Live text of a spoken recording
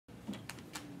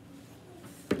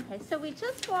Okay, so we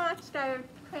just watched our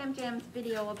Cram Jams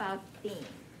video about theme.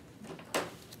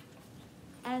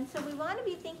 And so we want to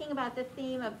be thinking about the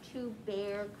theme of two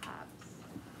bear cubs.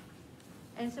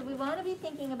 And so we want to be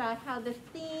thinking about how the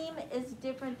theme is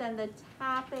different than the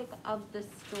topic of the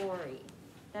story.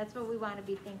 That's what we want to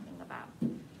be thinking about.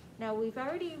 Now, we've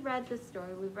already read the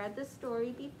story. We've read the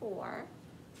story before.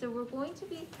 So we're going to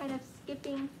be kind of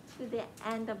skipping to the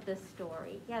end of the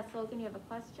story. Yes, Logan, you have a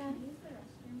question?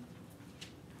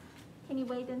 Can you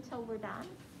wait until we're done?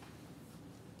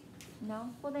 No?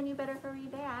 Well, then you better hurry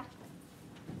back.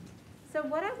 So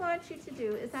what I want you to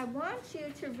do is I want you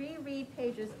to reread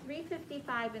pages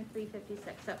 355 and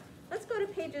 356. So let's go to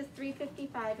pages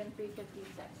 355 and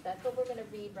 356. That's what we're going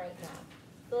to read right now.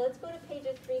 So let's go to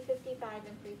pages 355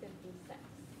 and 356.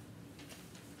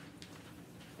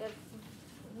 That's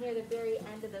near the very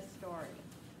end of the story.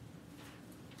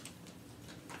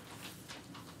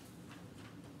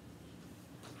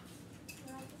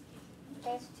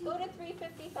 Okay, go to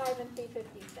 355 and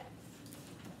 356.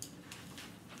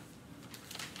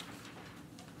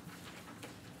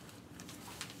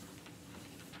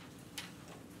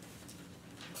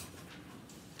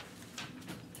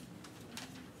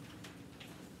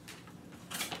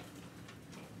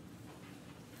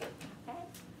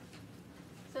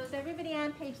 Is everybody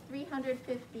on page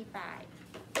 355?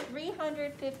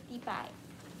 355.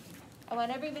 I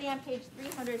want everybody on page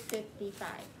 355.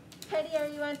 Teddy, are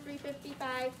you on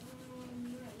 355?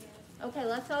 Okay,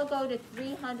 let's all go to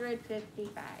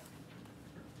 355.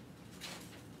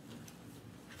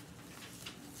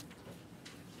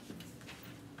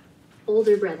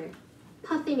 Older brother,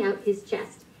 puffing out his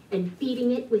chest and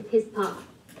beating it with his paw.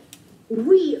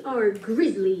 We are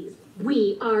grizzlies.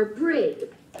 We are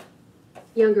brave.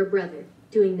 Younger brother,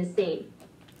 doing the same.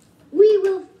 We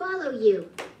will follow you.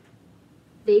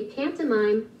 They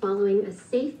pantomime following a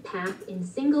safe path in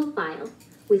single file,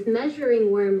 with Measuring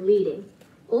Worm leading,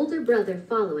 older brother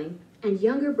following, and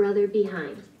younger brother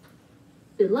behind.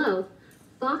 Below,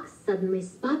 Fox suddenly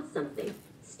spots something,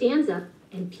 stands up,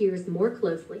 and peers more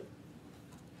closely.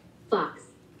 Fox,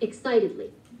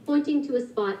 excitedly, pointing to a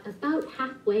spot about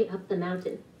halfway up the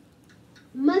mountain.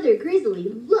 Mother Grizzly,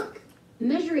 look!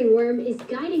 Measuring Worm is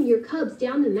guiding your cubs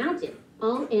down the mountain.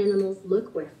 All animals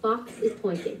look where Fox is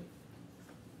pointing.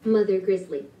 Mother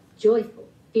Grizzly, joyful,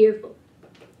 fearful.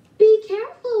 Be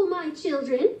careful, my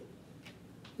children.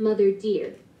 Mother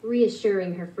Deer,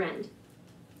 reassuring her friend.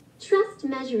 Trust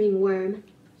Measuring Worm.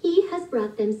 He has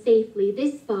brought them safely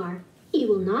this far. He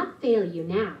will not fail you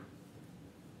now.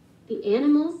 The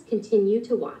animals continue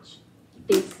to watch.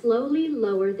 They slowly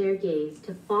lower their gaze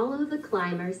to follow the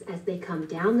climbers as they come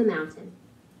down the mountain.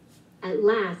 At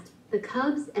last, the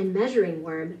cubs and Measuring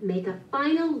Worm make a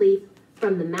final leap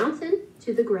from the mountain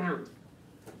to the ground.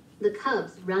 The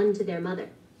cubs run to their mother.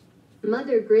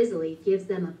 Mother Grizzly gives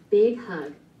them a big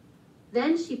hug.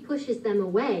 Then she pushes them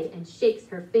away and shakes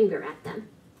her finger at them.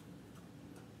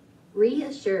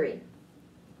 Reassuring.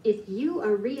 If you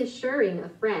are reassuring a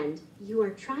friend, you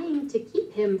are trying to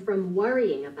keep him from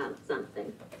worrying about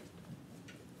something.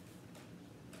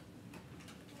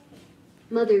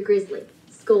 Mother Grizzly,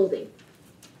 scolding.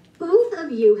 Both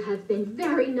of you have been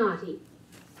very naughty.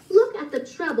 Look at the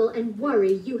trouble and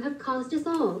worry you have caused us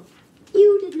all.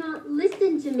 You did not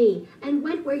listen to me and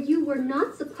went where you were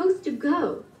not supposed to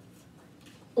go.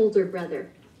 Older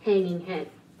brother, hanging head.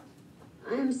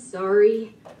 I'm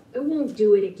sorry. I won't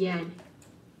do it again.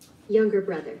 Younger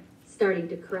brother, starting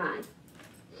to cry.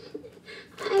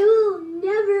 I will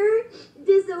never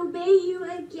disobey you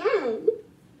again.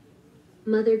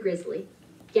 Mother Grizzly,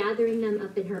 gathering them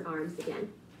up in her arms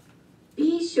again.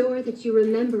 Be sure that you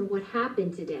remember what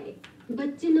happened today,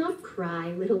 but do not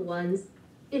cry, little ones.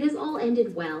 It has all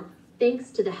ended well,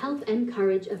 thanks to the help and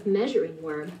courage of Measuring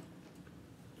Worm.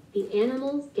 The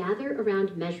animals gather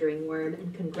around Measuring Worm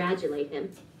and congratulate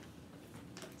him.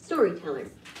 Storyteller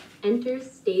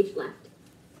enters stage left.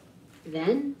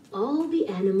 Then all the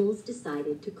animals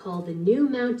decided to call the new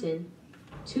mountain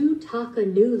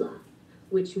Tutakanula,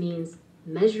 which means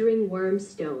Measuring Worm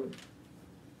Stone.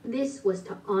 This was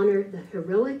to honor the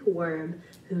heroic worm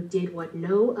who did what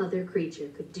no other creature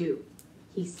could do.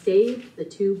 He saved the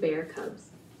two bear cubs.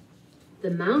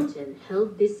 The mountain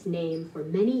held this name for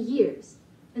many years,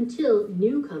 until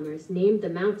newcomers named the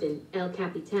mountain El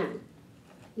Capitan.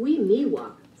 We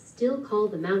Miwok still call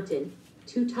the mountain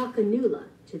Tutakanula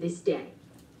to this day.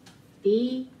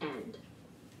 The end.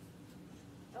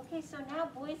 Okay, so now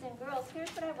boys and girls, here's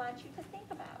what I want you to think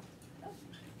about.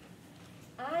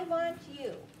 I want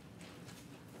you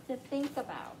to think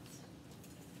about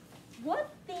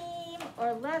What theme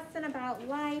or lesson about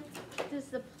life does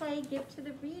the play give to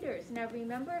the readers? Now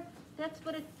remember, that's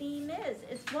what a theme is.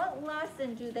 It's what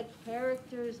lesson do the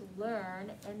characters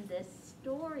learn in this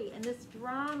story, in this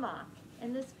drama,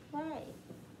 in this play?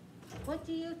 What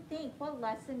do you think? What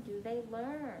lesson do they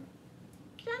learn?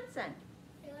 Jensen.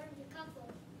 They learned a couple.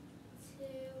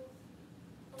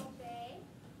 To obey.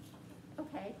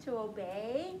 Okay, to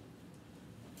obey.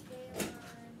 They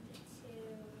learned to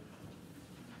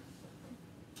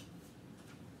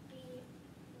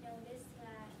notice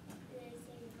that it is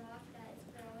a rock that is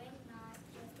growing, not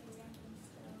just a random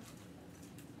stone.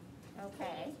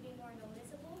 Okay. They need to be more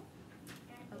noticeable.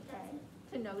 And I think Okay.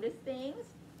 that's it. To notice things.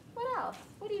 What else?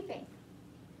 What do you think?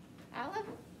 Aleph?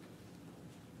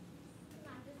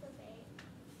 Not disobey.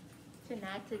 To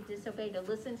not to disobey, to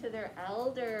listen to their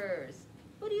elders.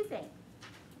 What do you think?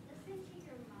 Listen to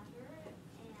your mother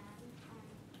and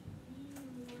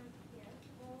be more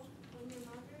careful. When your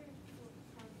mother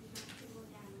tells you not to go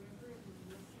down the river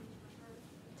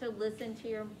and listen to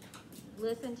her.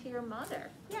 Listen to your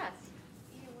mother. Yes.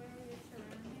 Be aware of your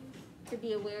surroundings. To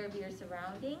be aware of your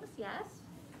surroundings. Yes.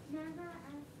 Never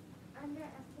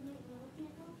underestimate little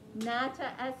people. Not to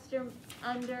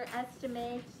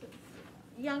underestimate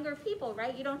younger people,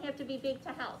 right? You don't have to be big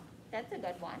to help. That's a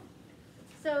good one.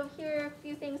 So here are a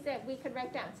few things that we could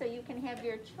write down. So you can have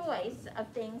your choice of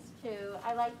things to,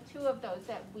 I like 2 of those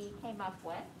that we came up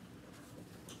with.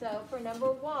 So for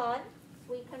number 1,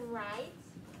 we can write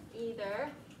either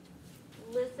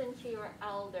listen to your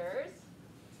elders,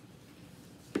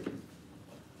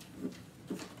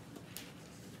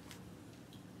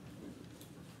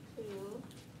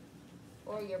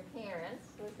 or your parents,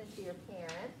 listen to your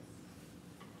parents.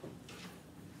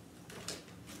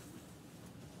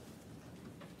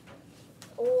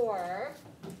 Or,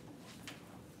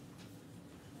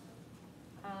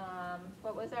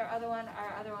 what was our other one?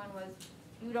 Our other one was,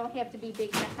 you don't have to be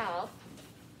big to help.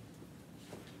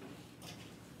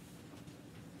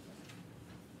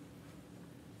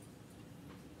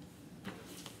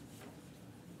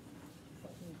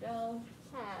 You don't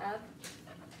have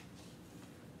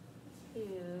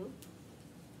to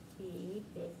be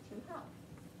big to help.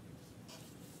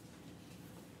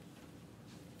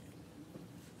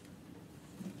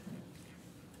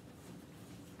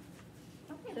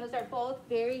 Okay, those are both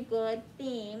very good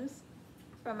themes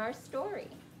from our story.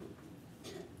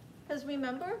 Because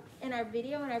remember, in our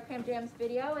video, in our Cram Jams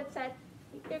video, it said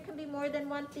there can be more than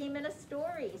one theme in a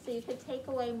story. So you could take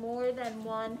away more than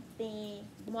one theme,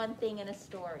 one thing in a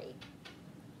story.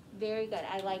 Very good.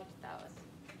 I liked those.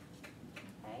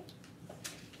 Okay?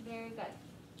 Very good.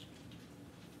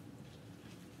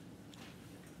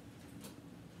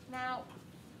 Now,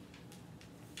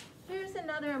 here's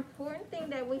another important thing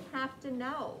that we have to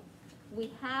know.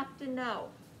 We have to know,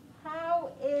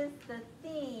 how is the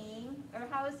theme, or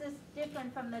how is this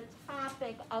different from the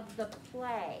topic of the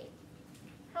play?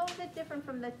 How is it different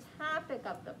from the topic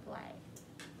of the play?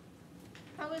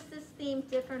 How is this theme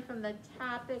different from the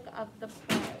topic of the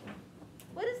play?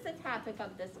 What is the topic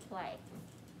of this play?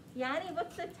 Yanni,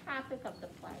 what's the topic of the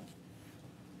play?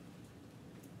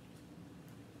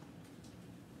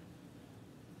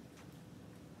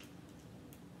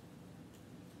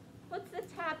 What's the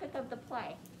topic of the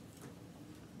play?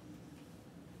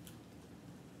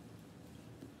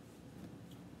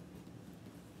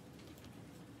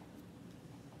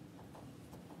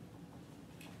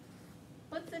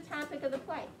 What's the topic of the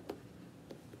play?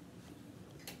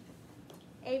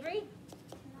 Avery?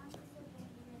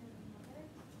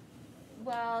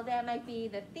 Well, that might be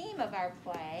the theme of our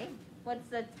play. What's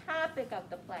the topic of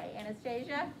the play?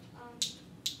 Anastasia? The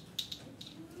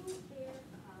 2 bear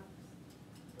cubs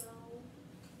go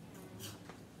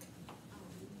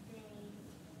and they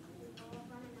go up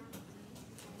on a mountain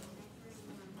and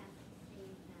everyone has to save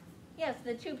them. Yes,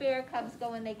 the 2 bear cubs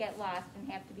go and they get lost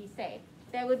and have to be saved.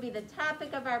 That would be the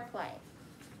topic of our play.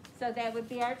 So that would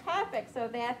be our topic. So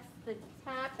that's the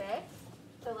topic.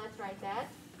 So let's write that.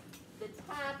 The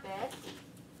topic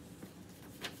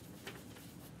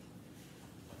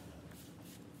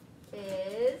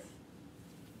is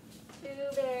 2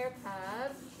 bear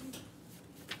cubs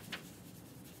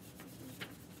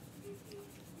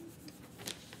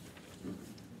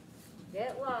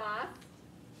get lost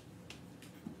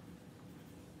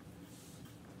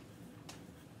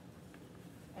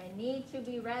and need to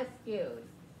be rescued.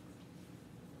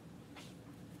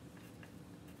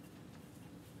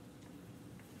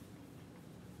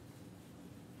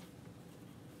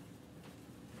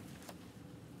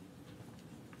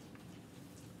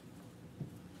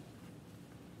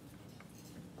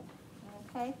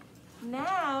 Okay,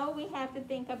 now we have to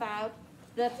think about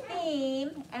The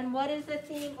theme, and what is the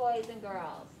theme, boys and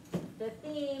girls? The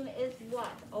theme is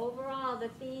what? Overall, the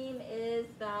theme is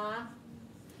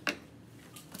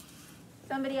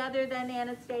somebody other than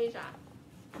Anastasia.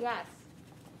 Yes.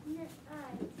 To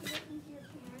listen to your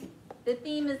parents. The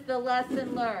theme is the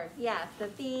lesson learned. Yes, the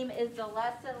theme is the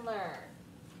lesson learned.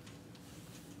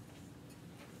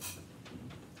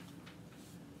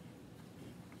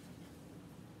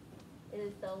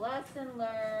 Is the lesson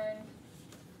learned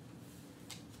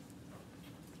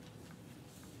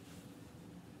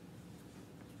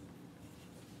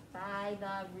by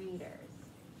the readers.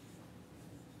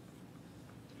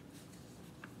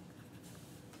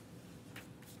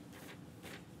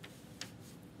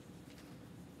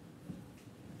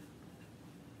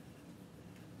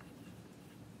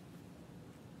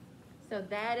 So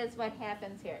that is what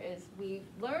happens here, is we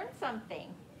learn something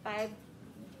by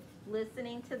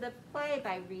listening to the play,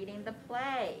 by reading the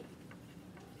play.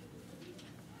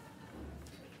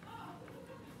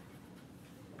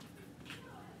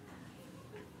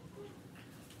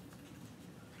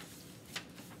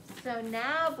 So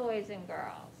now, boys and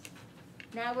girls,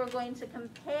 now we're going to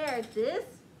compare this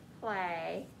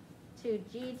play to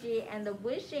Gigi and the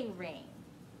Wishing Ring.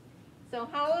 So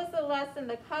how is the lesson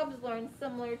the Cubs learn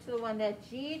similar to the one that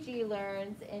Gigi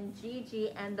learns in Gigi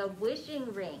and the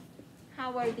Wishing Ring?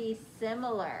 How are these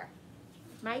similar?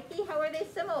 Mikey, how are they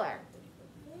similar?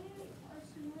 They are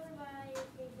similar by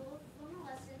they both learn a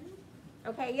lesson.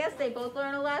 Okay, yes, they both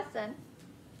learn a lesson.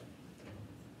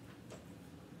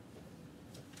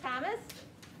 Thomas?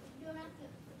 You don't have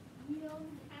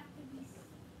to be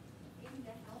in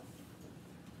the house.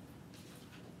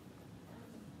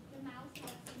 The mouse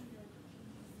helps in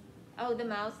the Oh, the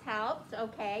mouse helped.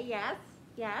 Okay, yes,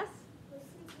 yes. listen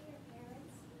to your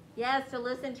parents. Yes, to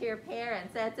listen to your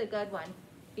parents. That's a good one.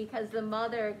 Because the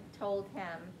mother told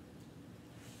him,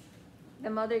 the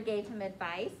mother gave him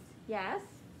advice. Yes.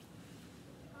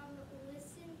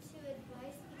 Listen to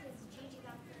advice because Gigi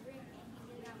got the ring and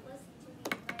he did not listen to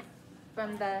the advice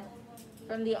From that the old woman gave.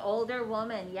 from the older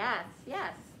woman. Yes,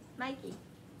 yes. Mikey.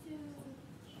 To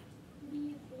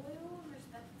be loyal and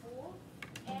respectful,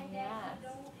 and Yes. that you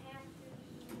don't have to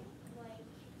be like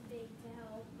big to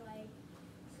help. Like,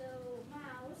 so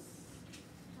Mouse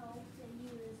helped and he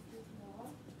was too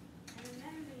small, and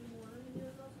remembering one he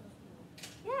was also small.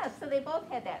 Yeah, so they both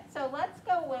had that. So let's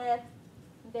go with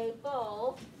they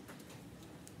both.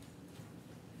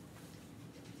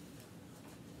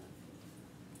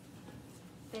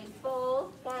 They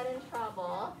both got in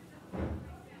trouble.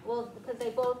 Well, because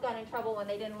they both got in trouble when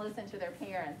they didn't listen to their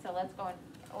parents. So let's go,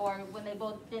 or when they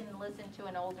both didn't listen to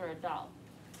an older adult.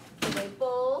 So they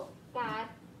both got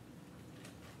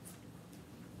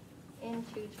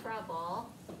into trouble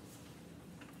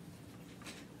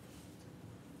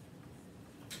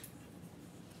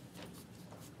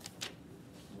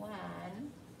when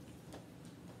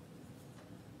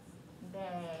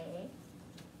they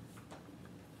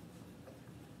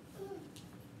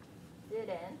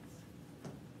didn't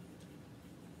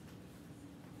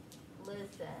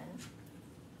listen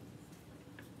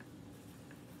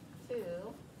to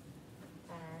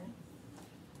an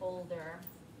older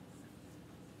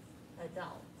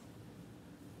adult.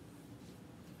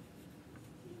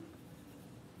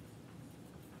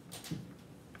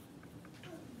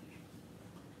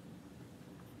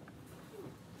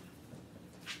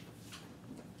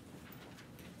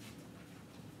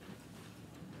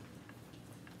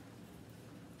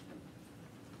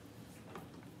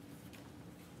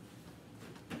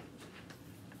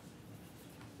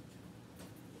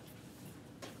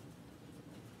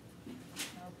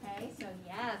 Okay, so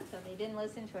yes, so they didn't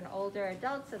listen to an older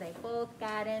adult, so they both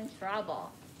got in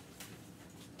trouble.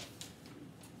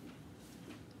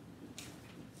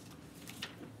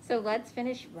 So let's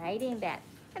finish writing that.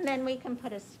 And then we can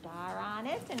put a star on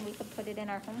it and we can put it in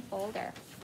our home folder.